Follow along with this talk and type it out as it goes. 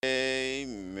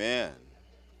Amen.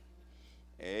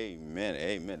 Amen.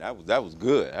 Amen. That was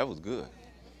good. That was good.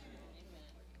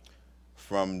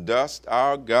 From dust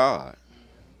our God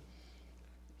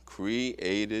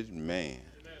created man.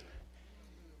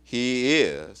 He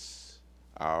is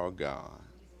our God,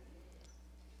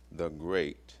 the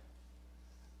great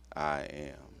I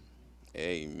am.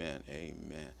 Amen.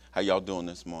 Amen. How y'all doing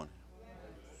this morning?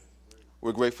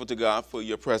 We're grateful to God for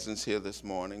your presence here this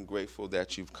morning, grateful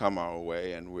that you've come our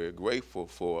way, and we're grateful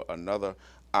for another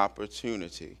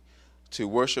opportunity to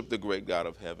worship the great God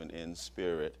of heaven in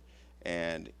spirit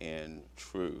and in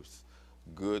truth.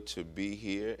 Good to be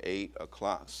here, 8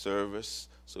 o'clock service.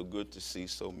 So good to see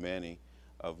so many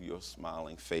of your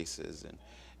smiling faces. And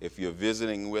if you're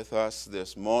visiting with us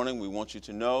this morning, we want you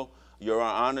to know you're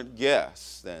our honored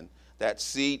guest, and that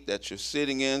seat that you're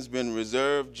sitting in has been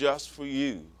reserved just for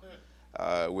you.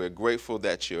 We're grateful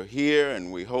that you're here,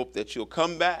 and we hope that you'll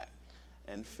come back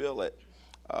and fill it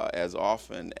as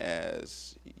often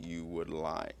as you would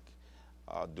like.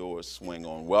 Our doors swing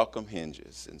on welcome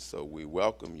hinges, and so we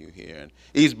welcome you here. In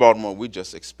East Baltimore, we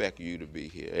just expect you to be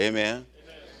here. Amen?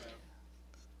 Amen.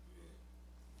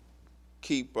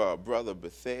 Keep Brother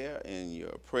Bethea in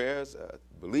your prayers. I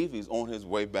believe he's on his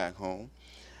way back home,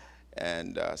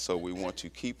 and so we want to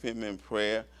keep him in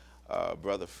prayer.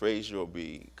 Brother Frazier will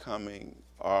be coming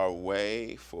our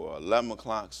way for 11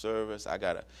 o'clock service. I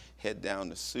got to head down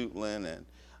to Suitland and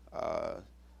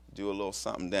do a little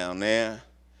something down there.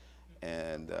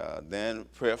 And then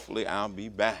prayerfully I'll be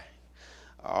back.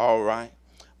 All right.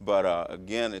 But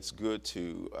again, it's good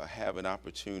to have an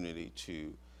opportunity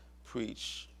to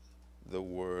preach the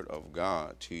word of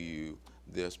God to you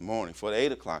this morning for the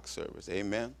 8 o'clock service.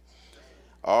 Amen.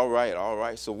 All right. All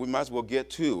right. So we might as well get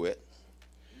to it.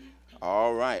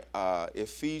 All right,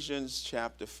 Ephesians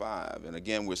chapter 5. And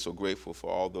again, we're so grateful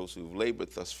for all those who've labored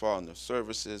thus far in the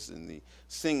services and the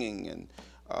singing and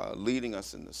leading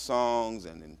us in the songs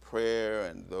and in prayer,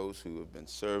 and those who have been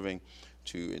serving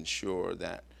to ensure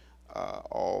that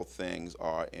all things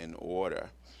are in order.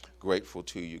 Grateful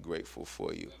to you, grateful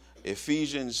for you.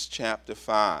 Ephesians chapter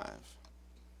 5.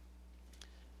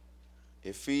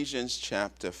 Ephesians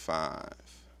chapter 5.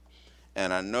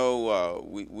 And I know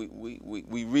we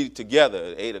read it together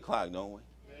at 8 o'clock, don't we?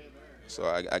 Amen. So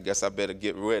I guess I better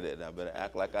get ready. I better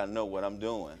act like I know what I'm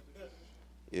doing.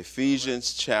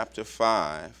 Ephesians chapter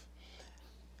 5.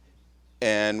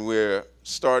 And we're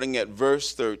starting at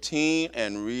verse 13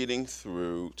 and reading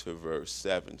through to verse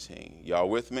 17. Y'all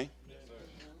with me? Yes,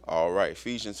 sir. All right,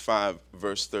 Ephesians 5,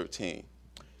 verse 13.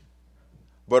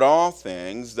 But all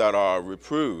things that are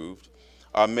reproved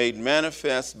are made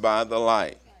manifest by the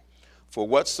light. For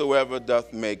whatsoever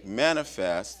doth make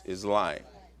manifest is light.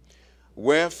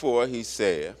 Wherefore he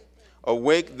saith,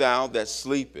 Awake thou that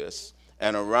sleepest,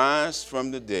 and arise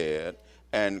from the dead,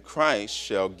 and Christ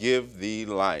shall give thee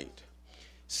light.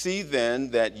 See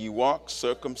then that ye walk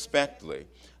circumspectly,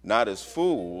 not as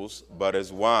fools, but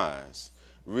as wise,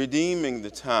 redeeming the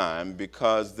time,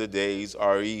 because the days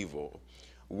are evil.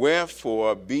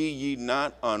 Wherefore be ye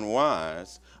not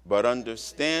unwise, but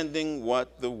understanding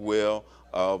what the will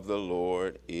of the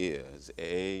Lord is.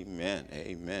 Amen.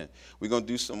 Amen. We're going to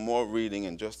do some more reading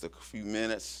in just a few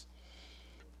minutes,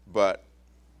 but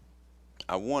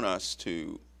I want us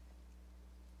to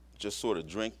just sort of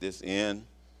drink this in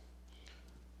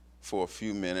for a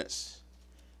few minutes.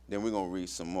 Then we're going to read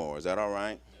some more. Is that all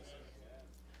right?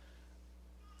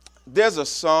 There's a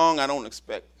song, I don't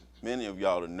expect many of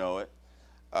y'all to know it,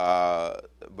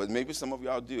 but maybe some of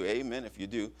y'all do. Amen if you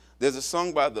do. There's a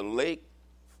song by the late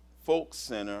folk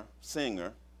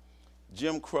singer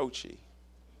Jim Croce.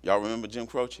 Y'all remember Jim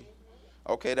Croce?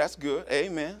 Okay, that's good.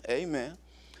 Amen. Amen.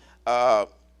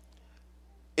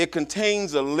 It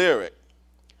contains a lyric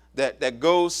that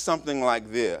goes something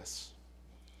like this.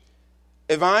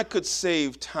 If I could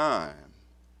save time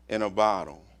in a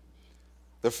bottle,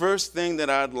 the first thing that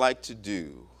I'd like to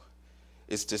do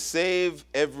is to save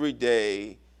every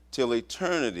day till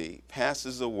eternity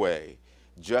passes away,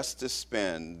 just to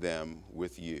spend them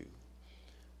with you.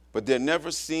 But there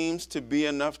never seems to be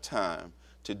enough time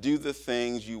to do the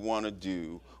things you want to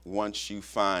do once you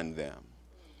find them.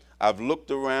 I've looked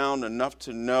around enough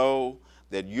to know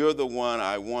that you're the one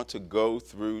I want to go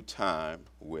through time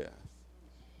with.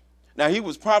 Now, he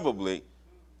was probably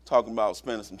talking about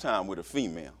spending some time with a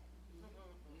female.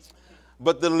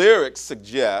 But the lyrics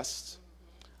suggest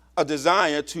a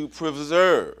desire to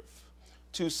preserve,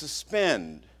 to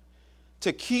suspend,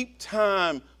 to keep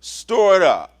time stored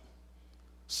up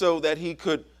so that he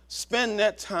could spend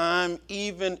that time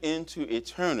even into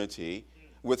eternity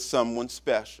with someone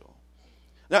special.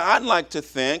 Now, I'd like to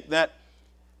think that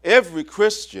every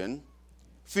Christian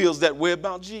feels that way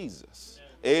about Jesus.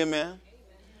 Amen.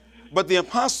 But the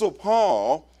Apostle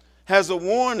Paul has a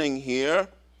warning here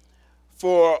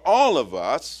for all of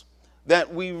us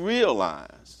that we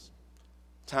realize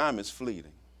time is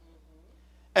fleeting.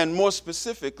 And more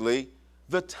specifically,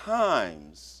 the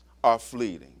times are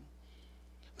fleeting.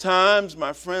 Times,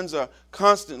 my friends, are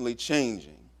constantly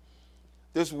changing.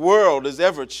 This world is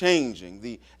ever changing.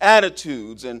 The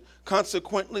attitudes and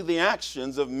consequently the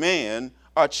actions of man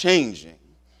are changing.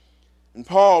 And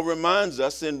Paul reminds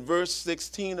us in verse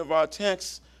 16 of our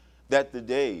text that the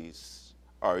days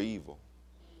are evil.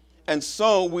 And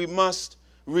so we must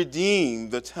redeem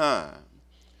the time.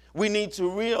 We need to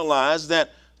realize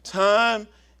that time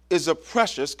is a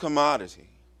precious commodity.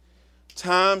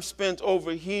 Time spent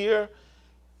over here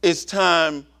is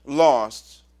time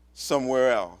lost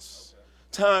somewhere else.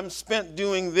 Time spent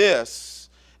doing this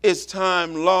is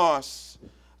time lost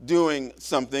doing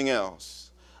something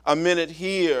else. A minute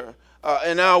here,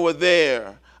 an hour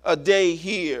there, a day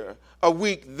here, a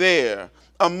week there,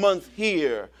 a month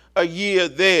here, a year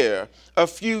there, a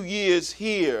few years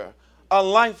here, a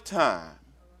lifetime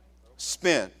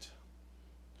spent.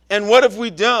 And what have we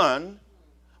done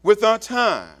with our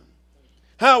time?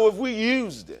 How have we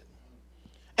used it?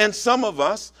 And some of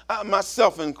us,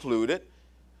 myself included,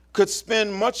 could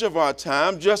spend much of our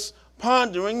time just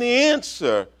pondering the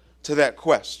answer to that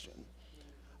question.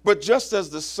 But just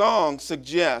as the song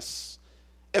suggests,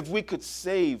 if we could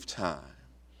save time,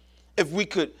 if we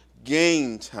could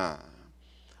gain time,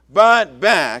 buy it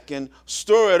back and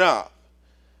store it up,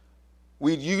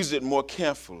 we'd use it more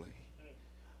carefully.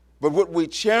 But would we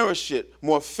cherish it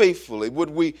more faithfully? Would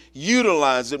we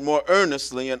utilize it more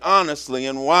earnestly and honestly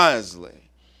and wisely?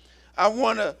 I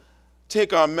want to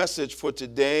take our message for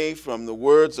today from the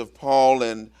words of Paul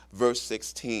in verse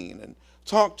 16 and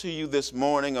talk to you this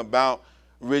morning about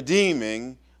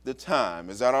redeeming the time.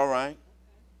 Is that all right?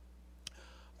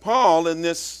 Paul, in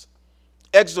this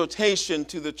exhortation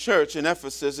to the church in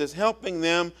Ephesus, is helping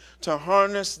them to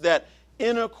harness that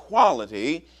inner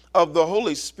quality of the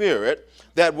Holy Spirit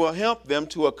that will help them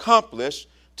to accomplish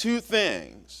two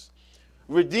things: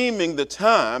 redeeming the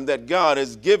time that God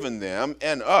has given them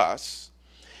and us,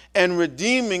 and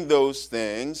redeeming those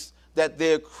things that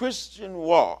their Christian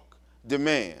walk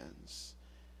demands.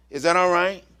 Is that all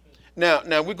right? Now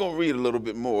we're going to read a little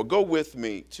bit more. Go with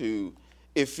me to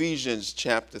Ephesians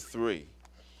chapter 3.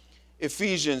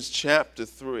 Ephesians chapter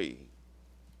 3.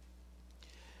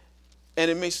 And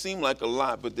it may seem like a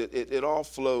lot, but it all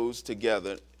flows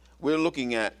together. We're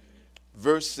looking at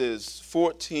verses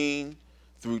 14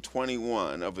 through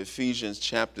 21 of Ephesians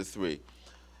chapter 3.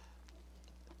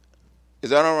 Is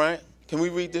that all right? Can we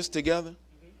read this together?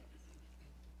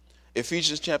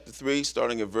 Ephesians chapter 3,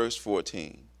 starting at verse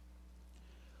 14.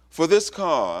 For this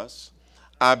cause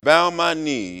I bow my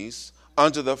knees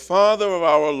unto the Father of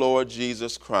our Lord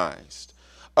Jesus Christ,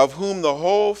 of whom the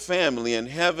whole family in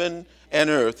heaven and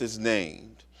earth is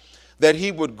named, that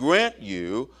he would grant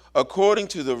you, according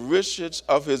to the riches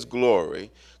of his glory,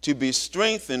 to be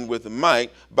strengthened with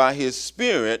might by his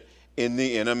Spirit in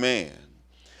the inner man,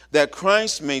 that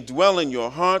Christ may dwell in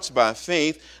your hearts by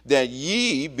faith, that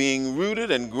ye, being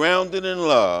rooted and grounded in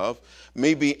love,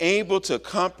 may be able to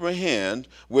comprehend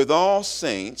with all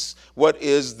saints what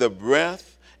is the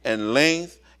breadth and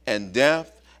length and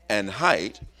depth and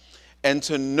height, and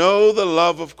to know the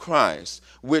love of Christ,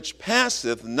 which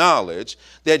passeth knowledge,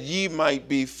 that ye might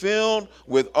be filled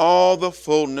with all the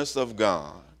fullness of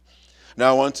God.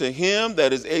 Now unto him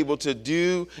that is able to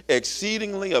do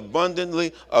exceedingly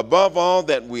abundantly above all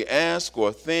that we ask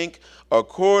or think,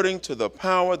 according to the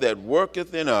power that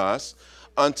worketh in us,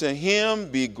 unto him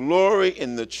be glory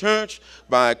in the church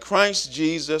by Christ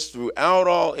Jesus throughout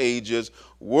all ages,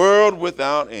 world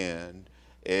without end.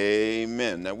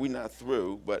 Amen. Now we're not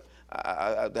through, but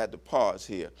I had to pause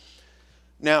here.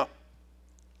 Now,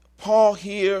 Paul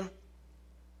here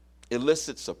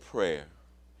elicits a prayer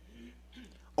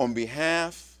on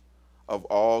behalf of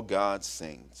all God's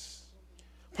saints.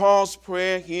 Paul's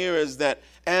prayer here is that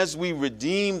as we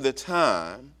redeem the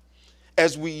time,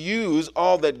 as we use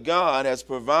all that God has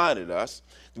provided us,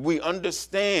 we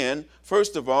understand,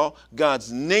 first of all,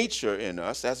 God's nature in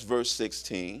us, that's verse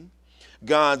 16,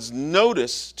 God's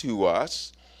notice to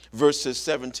us, verses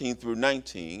 17 through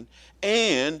 19,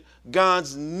 and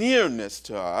God's nearness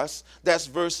to us, that's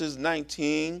verses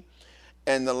 19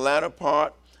 and the latter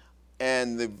part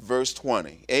and the verse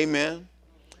 20. Amen.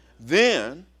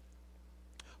 Then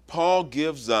Paul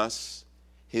gives us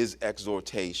his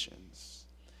exhortations.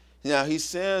 Now he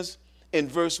says in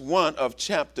verse 1 of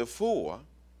chapter 4,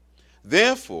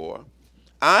 therefore,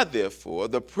 I,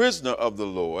 the prisoner of the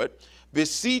Lord,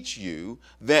 beseech you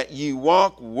that ye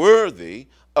walk worthy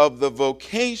of the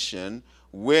vocation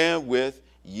wherewith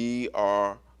ye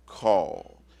are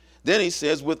called. Then he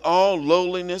says, with all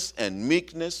lowliness and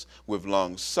meekness, with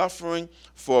long suffering,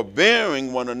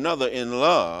 forbearing one another in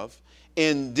love,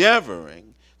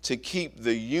 endeavoring to keep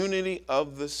the unity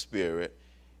of the Spirit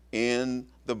in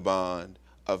the bond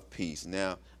of peace.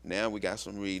 Now we got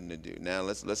some reading to do. Now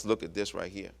let's look at this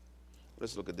right here.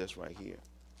 Let's look at this right here.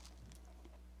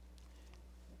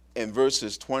 In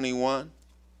verses 21,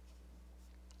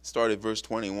 start at verse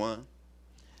 21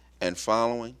 and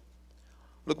following.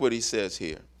 Look what he says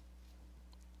here.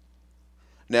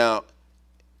 Now,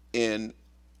 in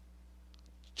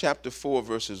chapter 4,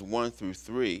 verses 1 through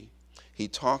 3, he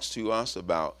talks to us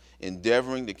about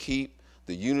endeavoring to keep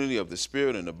the unity of the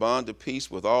Spirit in the bond of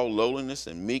peace with all lowliness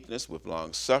and meekness, with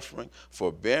long suffering,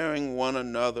 forbearing one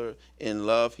another in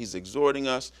love. He's exhorting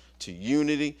us to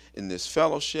unity in this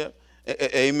fellowship.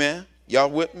 Amen? Y'all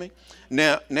with me?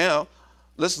 Now,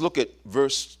 let's look at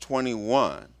verse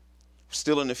 21.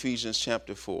 Still in Ephesians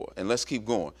chapter 4, and let's keep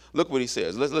going. Look what he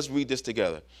says. Let's read this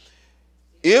together.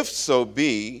 If so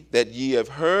be that ye have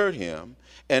heard him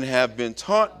and have been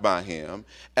taught by him,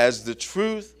 as the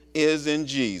truth is in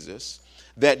Jesus,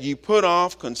 that ye put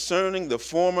off concerning the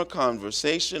former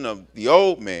conversation of the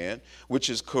old man, which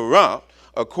is corrupt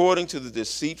according to the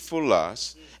deceitful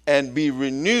lust, and be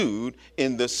renewed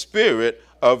in the spirit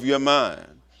of your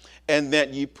mind, and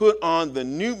that ye put on the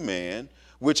new man,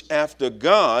 which after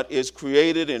God is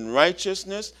created in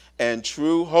righteousness and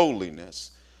true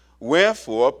holiness.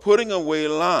 Wherefore, putting away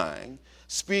lying,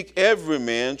 speak every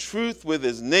man truth with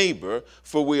his neighbor,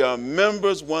 for we are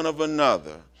members one of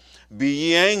another. Be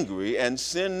ye angry, and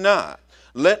sin not.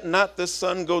 Let not the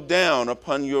sun go down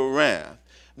upon your wrath,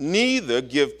 neither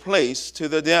give place to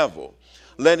the devil.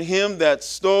 Let him that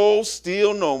stole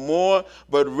steal no more,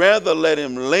 but rather let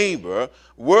him labor,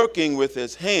 working with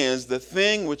his hands the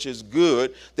thing which is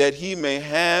good, that he may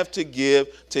have to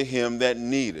give to him that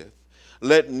needeth.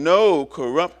 Let no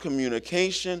corrupt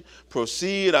communication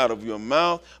proceed out of your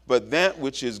mouth, but that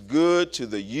which is good to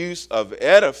the use of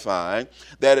edifying,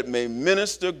 that it may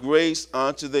minister grace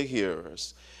unto the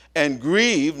hearers. And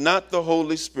grieve not the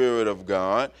Holy Spirit of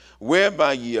God,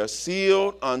 whereby ye are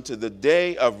sealed unto the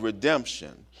day of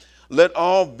redemption. Let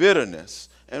all bitterness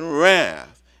and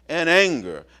wrath and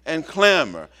anger and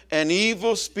clamor and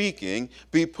evil speaking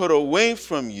be put away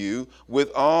from you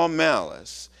with all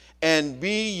malice. And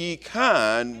be ye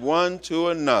kind one to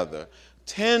another,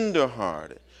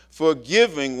 tenderhearted,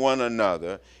 forgiving one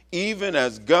another, even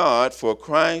as God for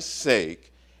Christ's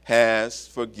sake has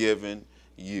forgiven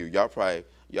you.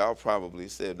 Y'all probably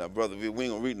said, now, brother, we ain't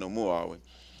gonna read no more, are we?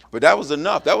 But that was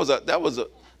enough. That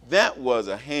was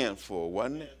a handful,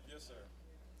 wasn't it? Yes, sir.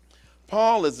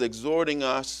 Paul is exhorting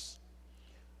us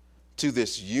to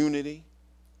this unity,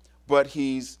 but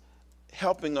he's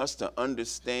helping us to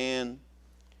understand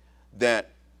that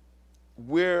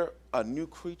we're a new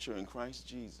creature in Christ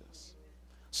Jesus.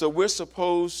 So we're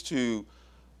supposed to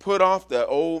put off the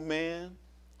old man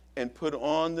and put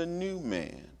on the new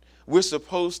man. We're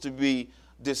supposed to be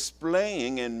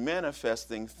displaying and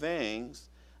manifesting things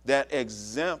that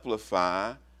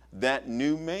exemplify that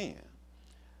new man.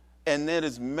 And that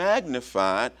is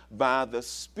magnified by the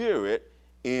Spirit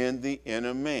in the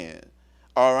inner man.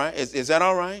 All right? Is that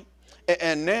all right?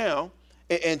 And now,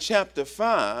 in chapter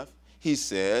 5, he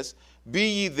says, be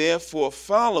ye therefore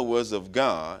followers of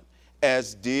God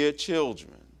as dear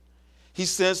children. He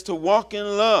says to walk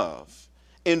in love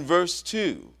in verse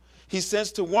 2. He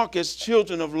says to walk as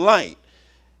children of light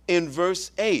in verse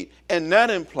 8. And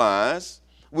that implies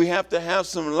we have to have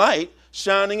some light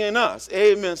shining in us.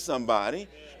 Amen, somebody.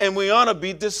 And we ought to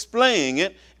be displaying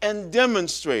it and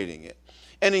demonstrating it.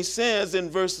 And he says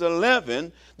in verse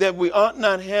 11 that we ought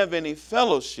not have any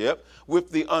fellowship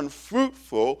with the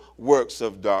unfruitful works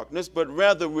of darkness, but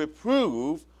rather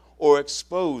reprove or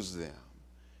expose them.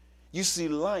 You see,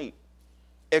 light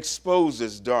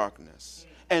exposes darkness,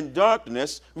 and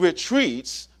darkness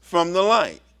retreats from the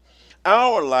light.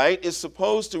 Our light is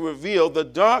supposed to reveal the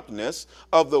darkness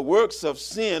of the works of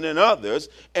sin in others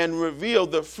and reveal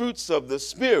the fruits of the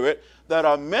Spirit that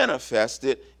are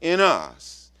manifested in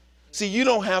us. See, you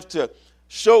don't have to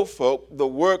show folk the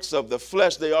works of the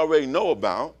flesh they already know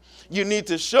about. You need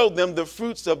to show them the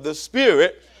fruits of the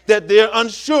Spirit that they're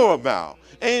unsure about.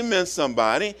 Amen,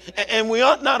 somebody. And we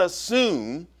ought not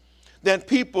assume that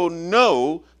people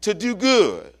know to do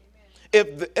good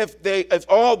if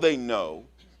all they know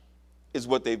is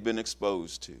what they've been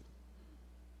exposed to.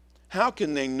 How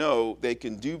can they know they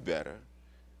can do better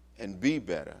and be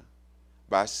better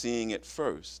by seeing it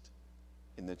first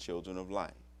in the children of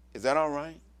light? Is that all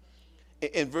right?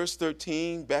 In verse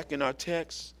 13, back in our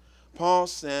text, Paul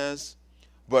says,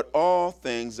 but all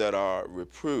things that are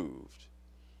reproved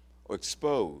or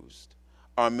exposed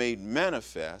are made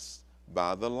manifest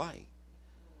by the light.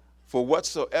 For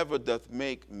whatsoever doth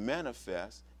make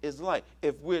manifest is light.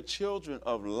 If we're children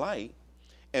of light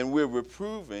and we're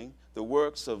reproving the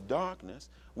works of darkness,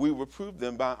 we reprove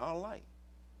them by our light.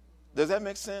 Does that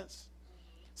make sense?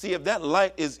 See, if that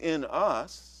light is in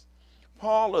us,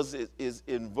 Paul is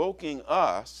invoking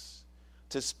us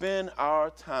to spend our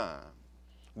time,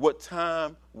 what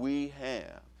time we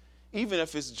have, even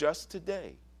if it's just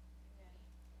today,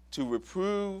 to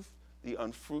reprove the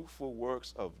unfruitful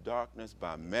works of darkness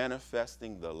by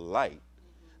manifesting the light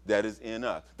that is in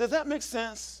us. Does that make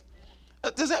sense?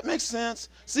 Does that make sense?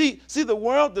 See, the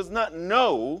world does not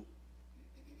know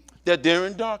that they're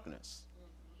in darkness.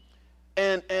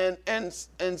 And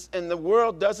the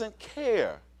world doesn't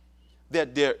care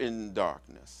that they're in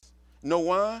darkness. Know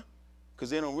why? Because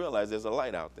they don't realize there's a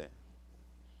light out there.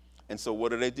 And so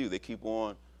what do? They keep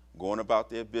on going about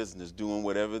their business, doing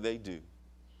whatever they do.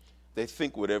 They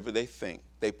think whatever they think.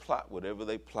 They plot whatever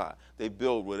they plot. They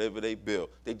build whatever they build.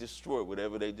 They destroy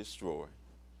whatever they destroy.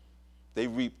 They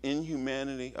reap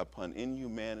inhumanity upon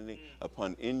inhumanity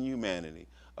upon inhumanity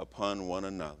upon one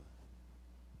another.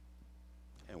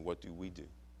 And what do?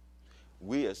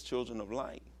 We as children of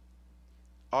light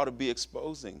ought to be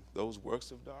exposing those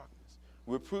works of darkness,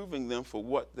 reproving them for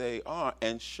what they are,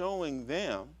 and showing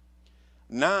them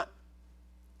not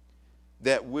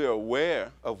that we're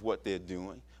aware of what they're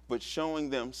doing, but showing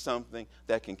them something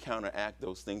that can counteract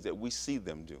those things that we see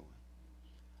them doing.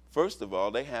 First of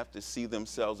all, they have to see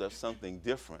themselves as something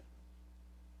different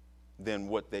than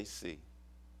what they see.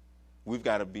 We've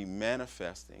got to be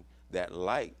manifesting that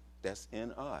light that's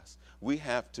in us. We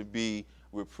have to be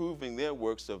reproving their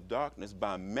works of darkness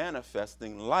by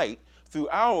manifesting light through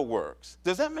our works.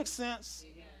 Does that make sense?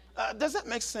 Does that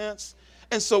make sense?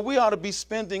 And so we ought to be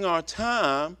spending our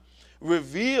time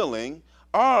revealing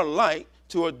our light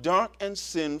to a dark and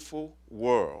sinful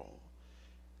world.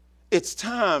 It's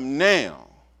time now,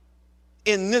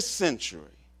 in this century,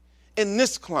 in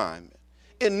this climate,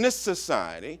 in this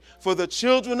society, for the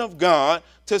children of God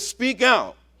to speak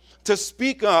out, to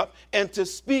speak up, and to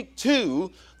speak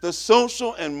to the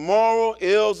social and moral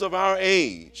ills of our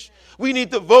age. We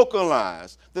need to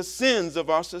vocalize the sins of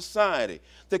our society,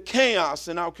 the chaos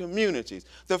in our communities,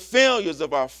 the failures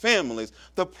of our families,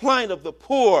 the plight of the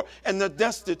poor and the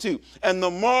destitute, and the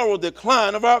moral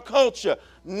decline of our culture.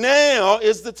 Now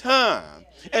is the time,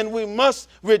 and we must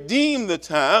redeem the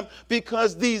time,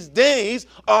 because these days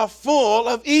are full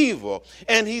of evil.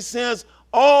 And he says,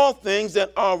 all things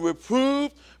that are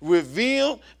reproved,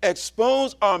 revealed,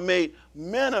 exposed are made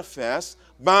manifest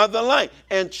by the light.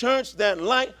 And church, that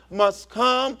light must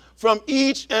come from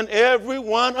each and every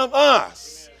one of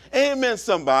us. Amen,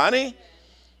 somebody.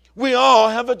 We all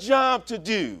have a job to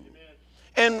do.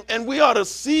 And we ought to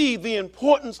see the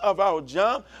importance of our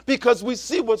job, because we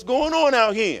see what's going on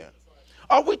out here.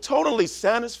 Are we totally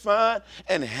satisfied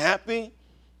and happy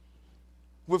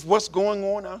with what's going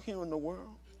on out here in the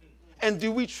world? And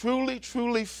do we truly,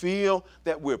 truly feel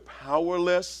that we're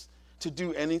powerless to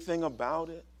do anything about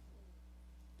it?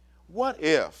 What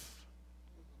if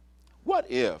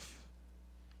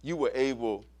you were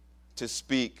able to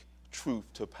speak truth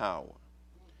to power?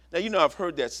 Now, I've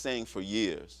heard that saying for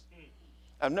years.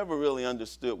 I've never really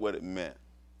understood what it meant.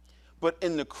 But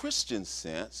in the Christian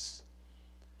sense,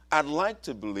 I'd like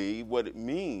to believe what it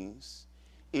means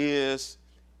is,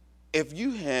 if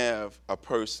you have a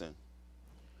person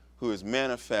who is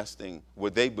manifesting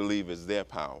what they believe is their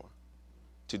power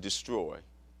to destroy,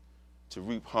 to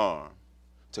reap harm,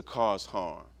 to cause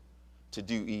harm, to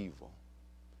do evil,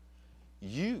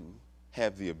 you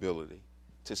have the ability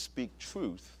to speak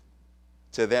truth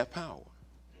to that power.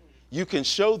 You can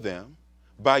show them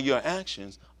by your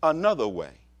actions another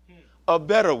way, a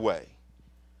better way,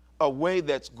 a way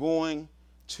that's going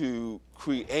to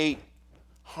create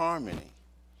harmony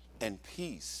and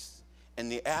peace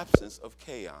and the absence of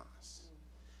chaos.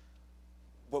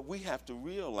 But we have to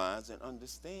realize and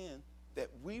understand that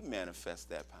we manifest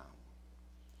that power.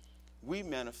 We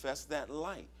manifest that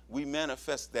light. We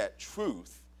manifest that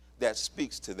truth that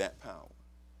speaks to that power.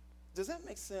 Does that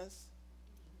make sense?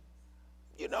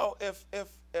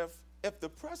 If the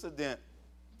president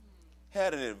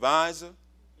had an advisor,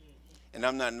 and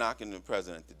I'm not knocking the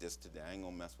president to this today, I ain't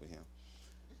gonna mess with him,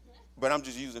 but I'm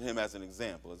just using him as an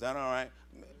example. Is that all right?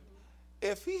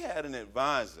 If he had an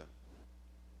advisor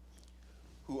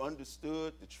who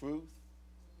understood the truth,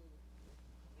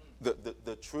 the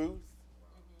truth,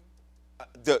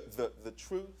 the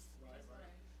truth,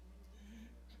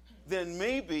 then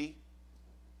maybe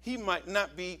he might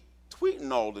not be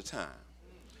tweeting all the time.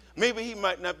 Maybe he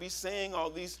might not be saying all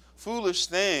these foolish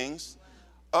things,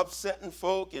 upsetting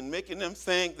folk and making them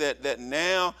think that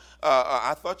now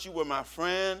I thought you were my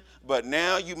friend, but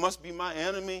now you must be my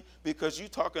enemy because you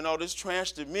talking all this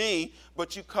trash to me,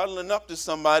 but you cuddling up to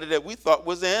somebody that we thought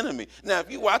was the enemy. Now, if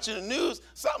you're watching the news,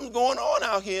 something's going on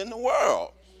out here in the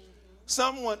world.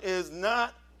 Someone is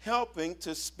not helping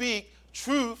to speak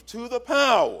truth to the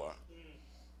power.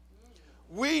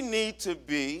 We need to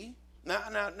be, now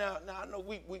I know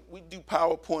we do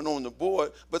PowerPoint on the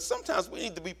board, but sometimes we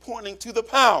need to be pointing to the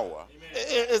power.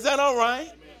 Is that all right?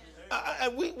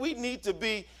 We need to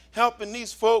be helping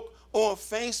these folk on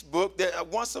Facebook that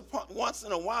once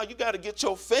in a while you got to get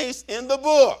your face in the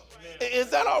book. Is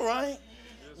that all right?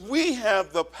 We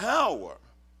have the power,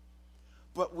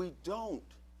 but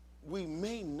we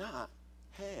may not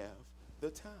have the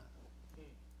time.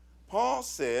 Paul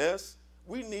says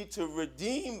we need to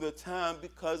redeem the time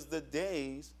because the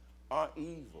days are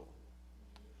evil.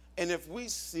 And if we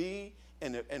see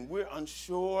and we're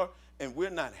unsure and we're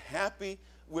not happy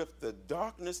with the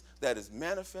darkness that is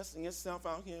manifesting itself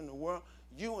out here in the world,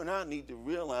 you and I need to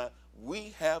realize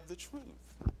we have the truth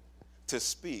to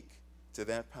speak to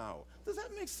that power. Does that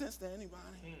make sense to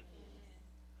anybody?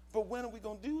 But when are we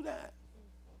going to do that?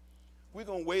 We're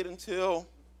going to wait until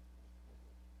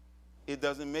it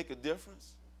doesn't make a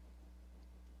difference?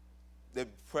 They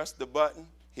press the button,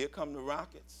 here come the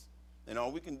rockets, and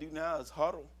all we can do now is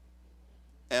huddle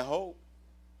and hope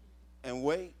and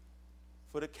wait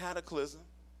for the cataclysm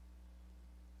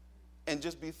and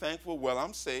just be thankful, well,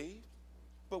 I'm saved.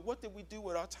 But what did we do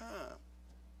with our time?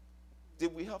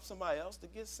 Did we help somebody else to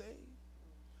get saved?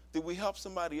 Did we help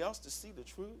somebody else to see the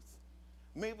truth?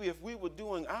 Maybe if we were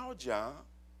doing our job,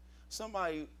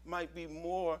 somebody might be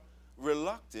more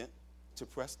reluctant to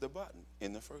press the button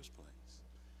in the first place.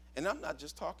 And I'm not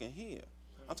just talking here.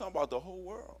 I'm talking about the whole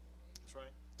world. That's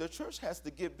right. The church has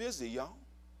to get busy, y'all.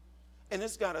 And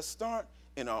it's got to start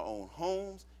in our own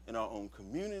homes, in our own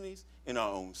communities, in our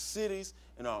own cities,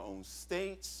 in our own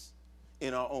states,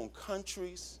 in our own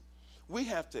countries. We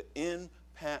have to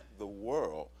impact the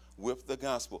world with the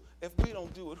gospel. If we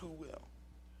don't do it, who will?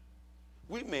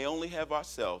 We may only have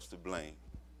ourselves to blame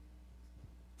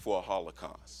for a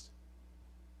Holocaust.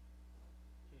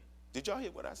 Did y'all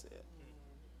hear what I said?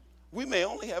 We may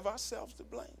only have ourselves to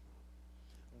blame.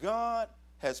 God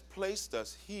has placed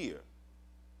us here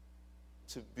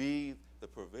to be the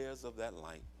purveyors of that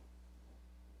light.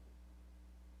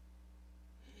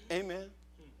 Amen? Amen.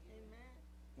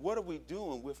 What are we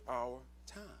doing with our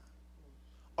time?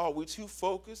 Are we too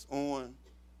focused on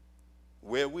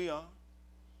where we are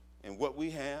and what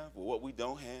we have or what we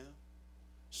don't have?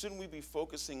 Shouldn't we be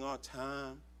focusing our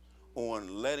time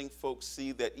on letting folks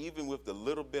see that even with the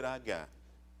little bit I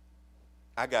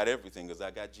got everything because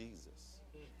I got Jesus.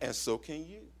 And so can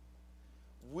you.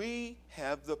 We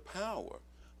have the power,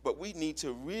 but we need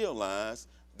to realize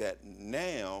that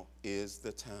now is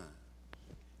the time.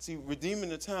 See, redeeming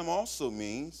the time also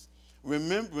means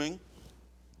remembering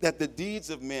that the deeds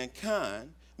of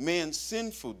mankind, man's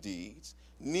sinful deeds,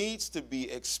 needs to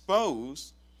be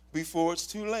exposed before it's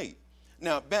too late.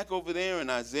 Now, back over there in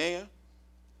Isaiah,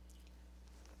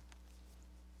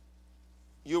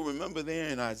 you'll remember there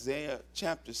in Isaiah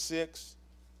chapter 6,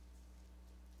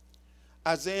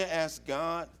 Isaiah asked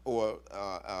God, or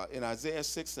in Isaiah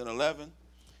 6 and 11,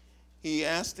 he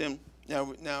asked him,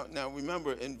 now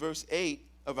remember in verse 8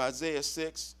 of Isaiah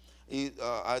 6,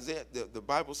 the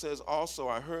Bible says, also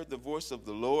I heard the voice of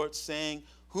the Lord saying,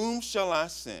 whom shall I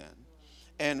send,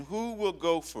 and who will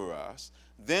go for us?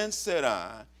 Then said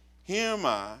I, here am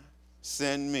I,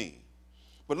 send me.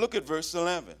 But look at verse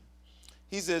 11.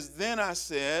 He says,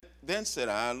 then said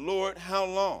I, Lord, how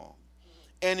long?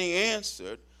 And he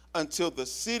answered, until the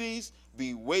cities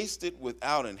be wasted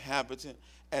without inhabitant,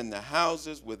 and the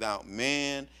houses without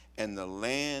man, and the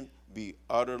land be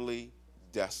utterly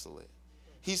desolate.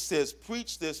 He says,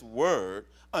 preach this word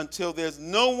until there's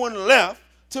no one left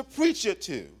to preach it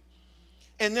to.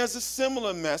 And there's a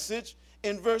similar message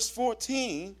in verse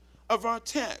 14 of our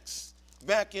text,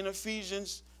 back in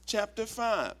Ephesians chapter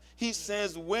 5. He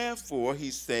says, wherefore,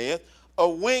 he saith,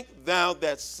 awake thou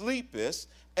that sleepest,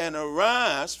 and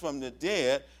arise from the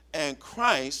dead, and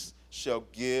Christ shall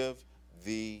give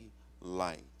thee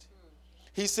light.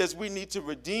 He says we need to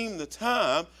redeem the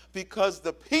time because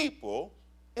the people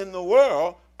in the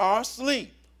world are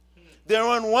asleep. They're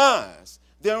unwise,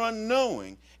 they're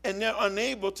unknowing, and they're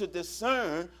unable to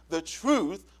discern the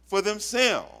truth for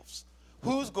themselves.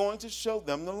 Who's going to show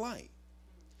them the light?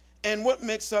 And what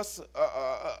makes us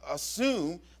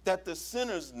assume that the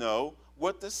sinners know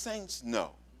what the saints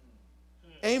know.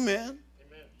 Amen.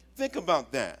 Think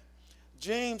about that.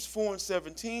 James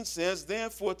 4:17 says,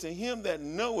 therefore to him that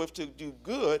knoweth to do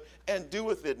good and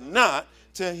doeth it not,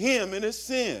 to him it is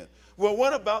sin. Well,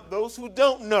 what about those who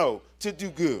don't know to do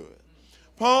good?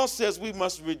 Paul says we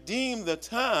must redeem the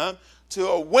time to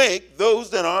awake those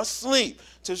that are asleep,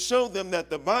 to show them that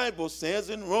the Bible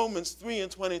says in Romans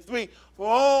 3:23, for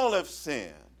all have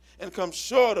sinned and come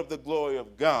short of the glory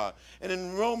of God. And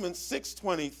in Romans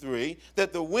 6:23,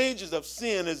 that the wages of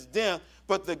sin is death,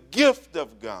 but the gift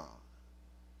of God.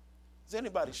 Is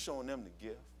anybody showing them the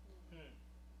gift?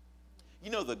 You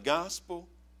know, the gospel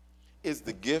is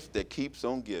the gift that keeps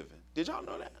on giving. Did y'all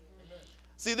know that?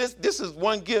 See, this is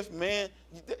one gift, man,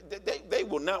 they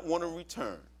will not want to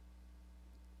return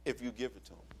if you give it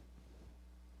to them.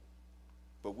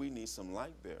 But we need some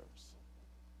light bearers.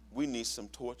 We need some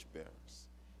torch bearers.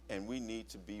 And we need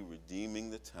to be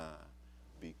redeeming the time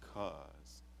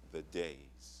because the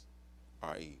days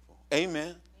are evil.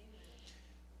 Amen.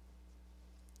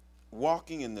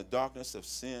 Walking in the darkness of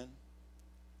sin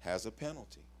has a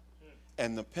penalty.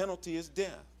 And the penalty is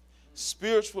death.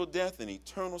 Spiritual death and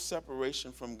eternal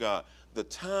separation from God. The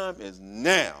time is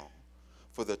now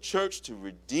for the church to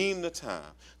redeem the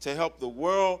time, to help the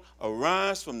world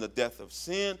arise from the death of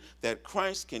sin, that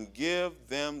Christ can give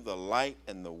them the light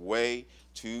and the way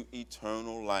to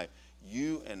eternal life.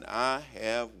 You and I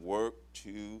have work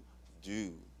to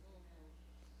do.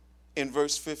 In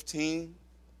verse 15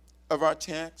 of our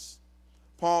text,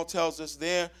 Paul tells us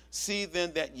there, see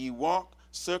then that ye walk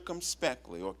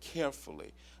circumspectly or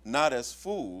carefully, not as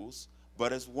fools,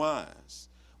 but as wise.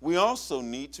 We also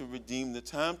need to redeem the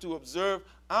time to observe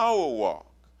our walk,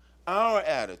 our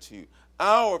attitude,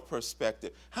 our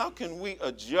perspective. How can we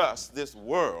adjust this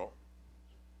world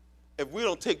if we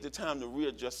don't take the time to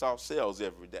readjust ourselves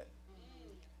every day?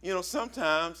 You know,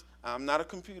 sometimes, I'm not a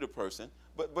computer person,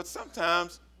 but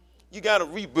sometimes you got to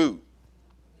reboot.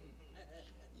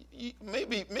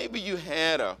 Maybe you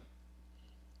had a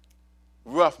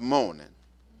rough morning.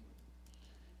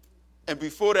 And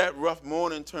before that rough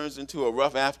morning turns into a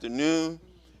rough afternoon,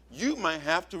 you might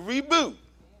have to reboot.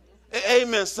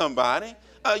 Amen, somebody.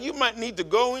 You might need to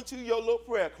go into your little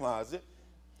prayer closet.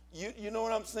 You know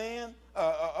what I'm saying?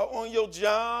 On your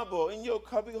job or in your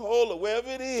cubby hole or wherever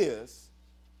it is.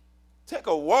 Take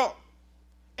a walk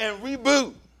and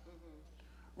reboot.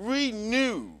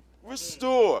 Renew,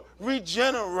 restore,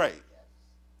 regenerate,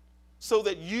 so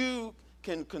that you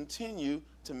can continue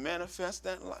to manifest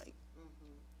that light.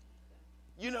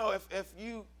 You know,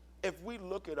 if we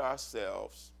look at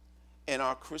ourselves and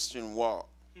our Christian walk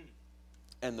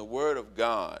and the Word of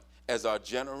God as our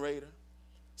generator,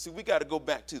 see, we got to go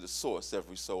back to the source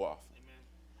every so often.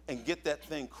 Amen. And get that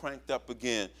thing cranked up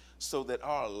again so that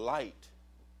our light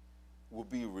will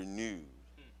be renewed,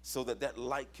 so that that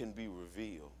light can be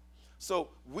revealed. So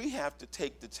we have to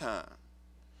take the time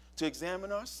to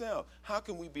examine ourselves. How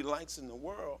can we be lights in the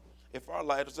world if our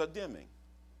lighters are dimming?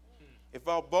 If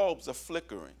our bulbs are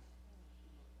flickering?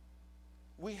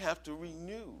 We have to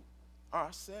renew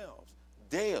ourselves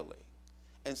daily.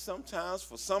 And sometimes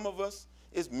for some of us,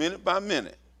 it's minute by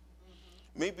minute.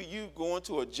 Maybe you going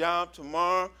to a job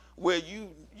tomorrow where you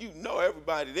know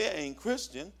everybody there ain't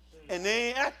Christian and they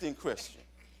ain't acting Christian.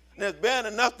 And it's bad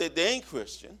enough that they ain't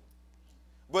Christian,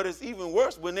 but it's even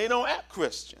worse when they don't act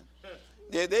Christian.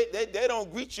 They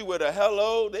don't greet you with a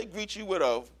hello. They greet you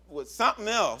with something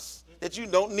else that you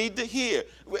don't need to hear.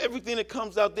 Everything that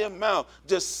comes out their mouth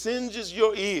just singes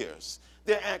your ears.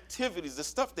 Their activities, the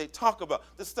stuff they talk about,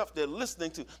 the stuff they're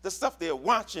listening to, the stuff they're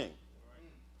watching,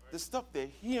 the stuff they're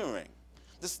hearing,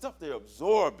 the stuff they're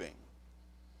absorbing.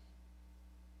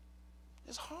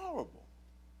 It's horrible.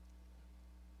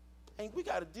 And we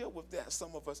got to deal with that,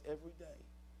 some of us, every day.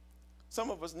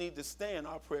 Some of us need to stay in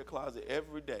our prayer closet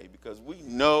every day because we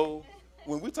know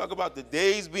when we talk about the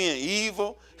days being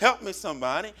evil, help me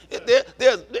somebody,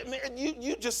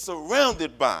 you're just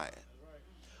surrounded by it.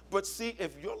 But see,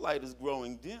 if your light is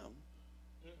growing dim,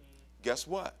 guess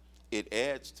what? It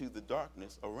adds to the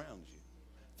darkness around you.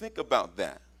 Think about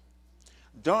that.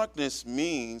 Darkness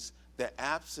means the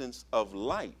absence of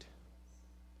light.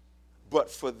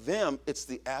 But for them, it's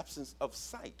the absence of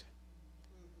sight.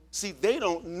 See, they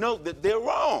don't know that they're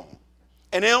wrong,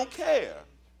 and they don't care.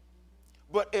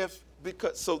 But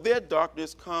so their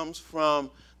darkness comes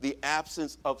from the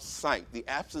absence of sight, the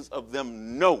absence of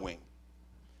them knowing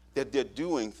that they're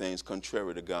doing things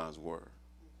contrary to God's word.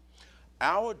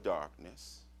 Our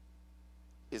darkness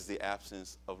is the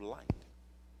absence of light.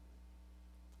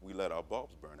 We let our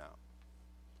bulbs burn out.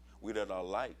 We let our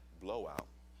light blow out.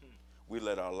 We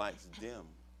let our lights dim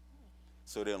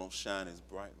so they don't shine as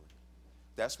brightly.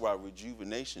 That's why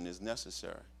rejuvenation is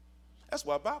necessary. That's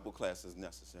why Bible class is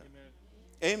necessary.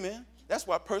 Amen. That's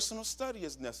why personal study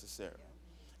is necessary.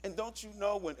 And don't you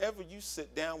know, whenever you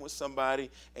sit down with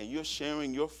somebody and you're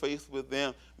sharing your faith with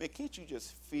them, man, can't you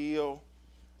just feel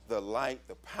the light,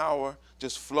 the power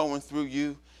just flowing through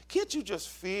you? Can't you just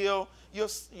feel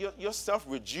yourself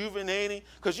rejuvenating?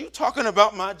 Because you're talking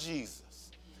about my Jesus.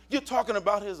 You're talking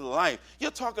about his life.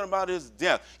 You're talking about his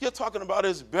death. You're talking about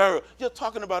his burial. You're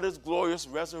talking about his glorious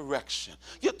resurrection.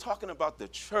 You're talking about the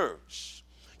church.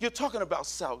 You're talking about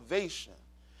salvation.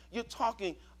 You're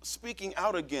speaking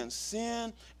out against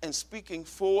sin and speaking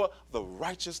for the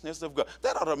righteousness of God.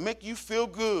 That ought to make you feel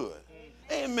good.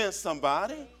 Amen,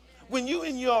 somebody. When you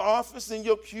in your office, in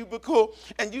your cubicle,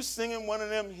 and you singing one of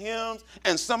them hymns,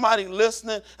 and somebody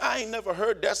listening, I ain't never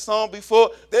heard that song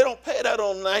before. They don't play that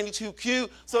on 92Q,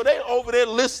 so they over there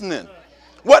listening.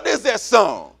 What is that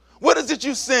song? What is it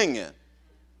you singing?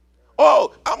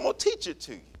 Oh, I'm going to teach it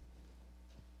to you.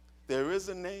 There is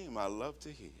a name I love to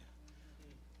hear.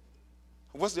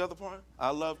 What's the other part? I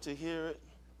love to hear it.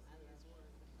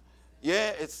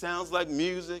 Yeah, it sounds like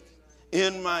music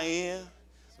in my ear.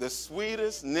 The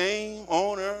sweetest name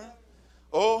on earth.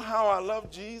 Oh, how I love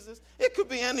Jesus. It could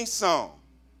be any song.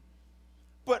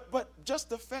 But just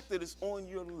the fact that it's on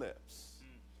your lips.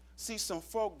 See, some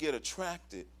folk get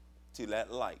attracted to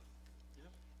that light.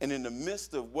 And in the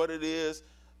midst of what it is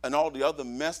and all the other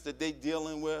mess that they're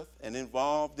dealing with and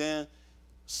involved in,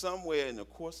 somewhere in the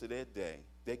course of their day,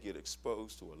 they get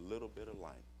exposed to a little bit of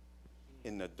light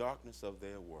in the darkness of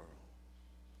their world.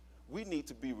 We need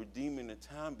to be redeeming the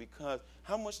time, because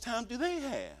how much time do they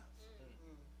have?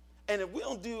 And if we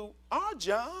don't do our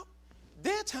job,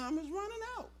 their time is running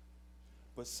out.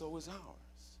 But so is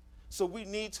ours. So we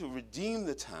need to redeem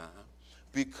the time,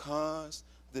 because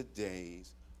the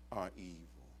days are evil.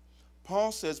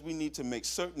 Paul says we need to make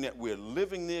certain that we're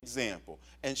living the example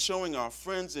and showing our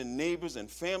friends and neighbors and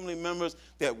family members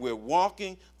that we're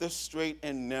walking the straight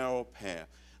and narrow path.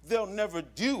 They'll never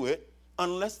do it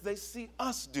unless they see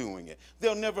us doing it.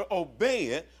 They'll never obey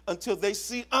it until they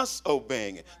see us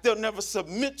obeying it. They'll never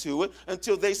submit to it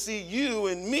until they see you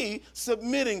and me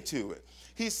submitting to it.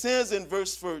 He says in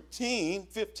verse 15,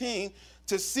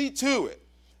 to see to it,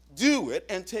 do it,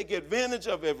 and take advantage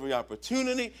of every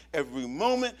opportunity, every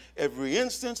moment, every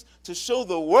instance to show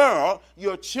the world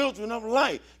you're children of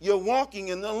light. You're walking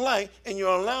in the light, and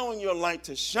you're allowing your light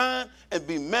to shine and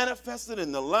be manifested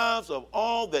in the lives of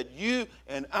all that you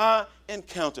and I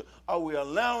encounter. Are we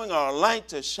allowing our light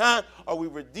to shine? Are we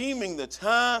redeeming the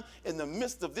time in the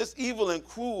midst of this evil and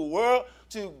cruel world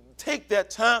to take that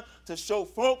time to show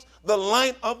folks the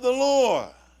light of the Lord?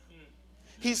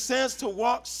 He says to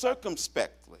walk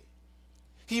circumspectly.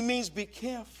 He means be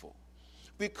careful,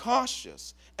 be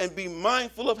cautious, and be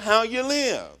mindful of how you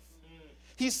live.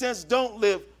 He says don't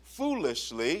live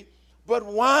foolishly, but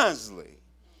wisely.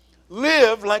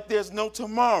 Live like there's no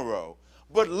tomorrow,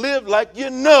 but live like you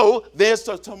know there's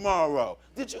a tomorrow.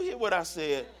 Did you hear what I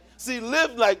said? See,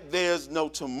 live like there's no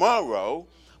tomorrow,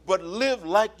 but live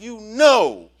like you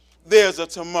know there's a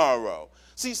tomorrow.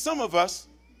 See, some of us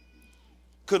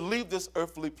could leave this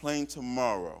earthly plane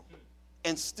tomorrow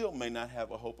and still may not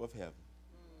have a hope of heaven.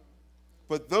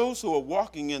 But those who are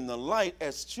walking in the light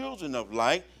as children of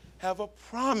light have a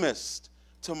promised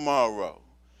tomorrow.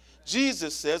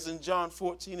 Jesus says in John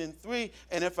 14:3,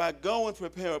 and if I go and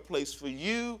prepare a place for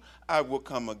you, I will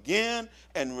come again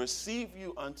and receive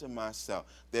you unto myself,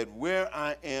 that where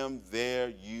I am, there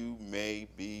you may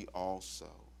be also.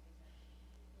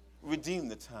 Redeem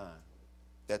the time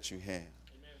that you have.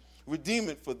 Redeem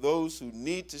it for those who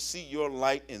need to see your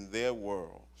light in their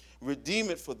world. Redeem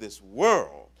it for this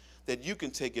world, that you can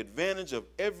take advantage of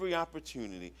every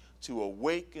opportunity to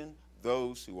awaken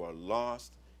those who are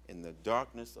lost in the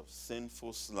darkness of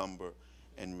sinful slumber,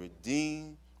 and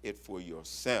redeem it for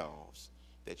yourselves,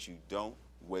 that you don't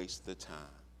waste the time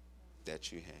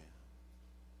that you have.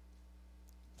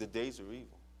 The days are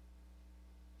evil.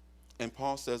 And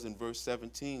Paul says in verse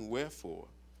 17, wherefore,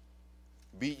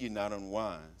 be ye not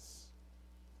unwise,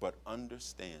 but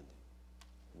understanding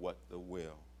what the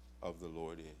will of the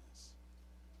Lord is.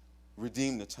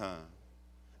 Redeem the time,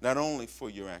 not only for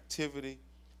your activity,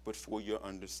 but for your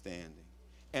understanding.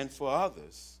 And for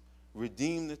others,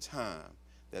 redeem the time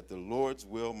that the Lord's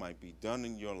will might be done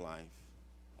in your life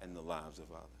and the lives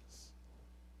of others.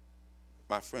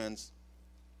 My friends,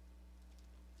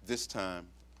 this time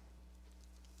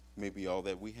may be all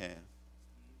that we have.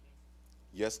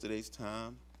 Yesterday's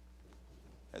time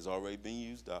has already been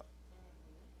used up.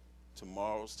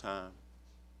 Tomorrow's time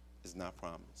is not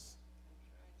promised.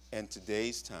 And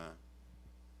today's time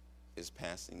is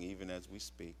passing even as we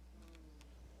speak.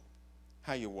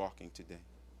 How you walking today?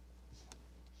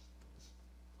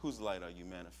 Whose light are you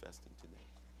manifesting today?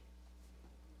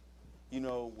 You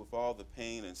know, with all the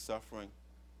pain and suffering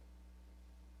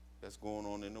that's going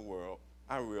on in the world,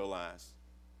 I realize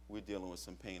we're dealing with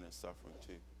some pain and suffering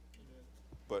too. Amen.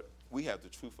 But we have the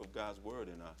truth of God's word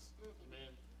in us. Amen.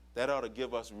 That ought to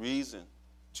give us reason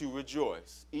to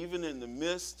rejoice, even in the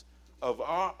midst of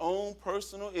our own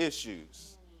personal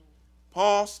issues.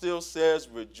 Paul still says,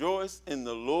 rejoice in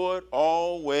the Lord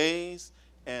always,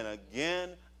 and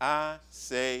again I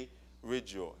say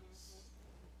rejoice.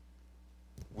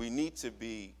 We need to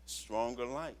be stronger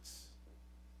lights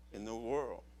in the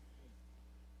world.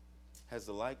 Has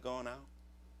the light gone out?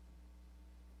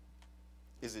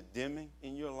 Is it dimming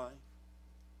in your life?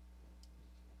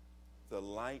 The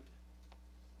light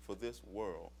for this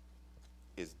world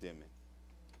is dimming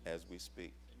as we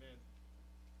speak. Amen.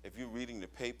 If you're reading the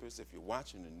papers, if you're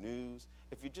watching the news,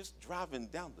 if you're just driving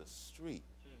down the street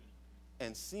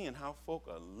and seeing how folk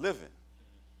are living,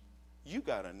 you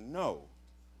got to know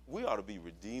we ought to be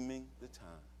redeeming the time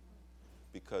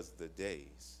because the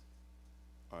days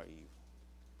are evil.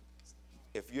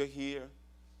 If you're here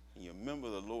and you're a member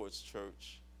of the Lord's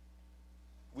church,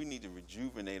 we need to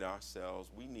rejuvenate ourselves.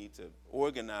 We need to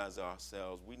organize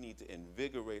ourselves. We need to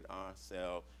invigorate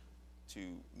ourselves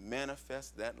to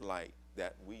manifest that light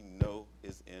that we know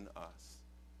is in us.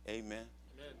 Amen?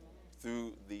 Amen.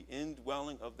 Through the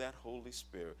indwelling of that Holy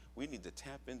Spirit, we need to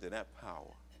tap into that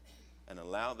power and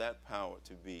allow that power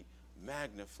to be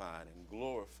magnified and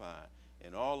glorified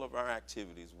in all of our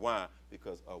activities. Why?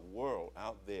 Because a world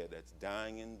out there that's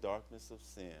dying in darkness of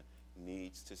sin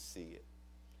needs to see it.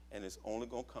 And it's only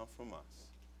going to come from us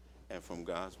and from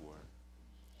God's word.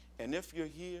 And if you're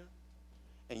here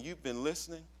and you've been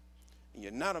listening and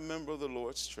you're not a member of the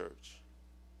Lord's church,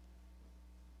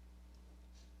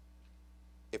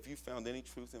 if you found any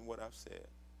truth in what I've said,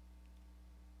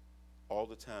 all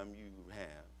the time you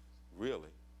have really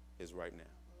is right now.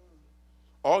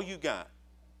 All you got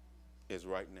is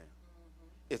right now.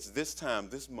 It's this time,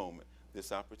 this moment,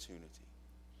 this opportunity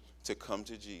to come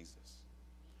to Jesus.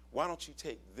 Why don't you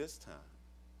take this time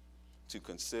to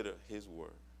consider his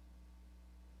word?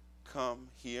 Come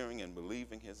hearing and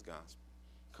believing his gospel.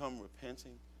 Come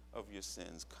repenting of your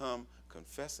sins. Come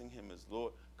confessing him as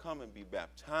Lord. Come and be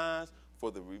baptized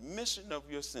for the remission of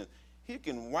your sins. He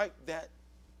can wipe that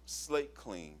slate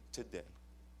clean today.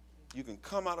 You can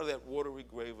come out of that watery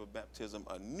grave of baptism,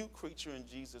 a new creature in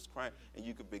Jesus Christ, and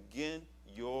you can begin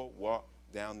your walk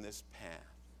down this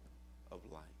path of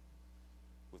light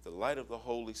with the light of the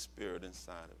Holy Spirit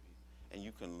inside of you. And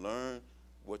you can learn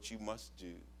what you must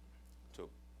do to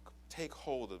take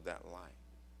hold of that light,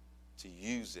 to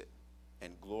use it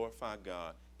and glorify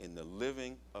God in the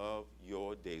living of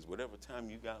your days. Whatever time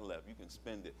you got left, you can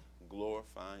spend it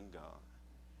glorifying God.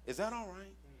 Is that all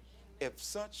right? If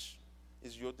such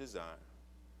is your desire,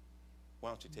 why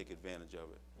don't you take advantage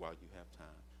of it while you have time?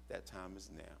 That time is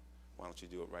now. Why don't you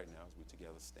do it right now as we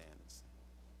together stand and sing?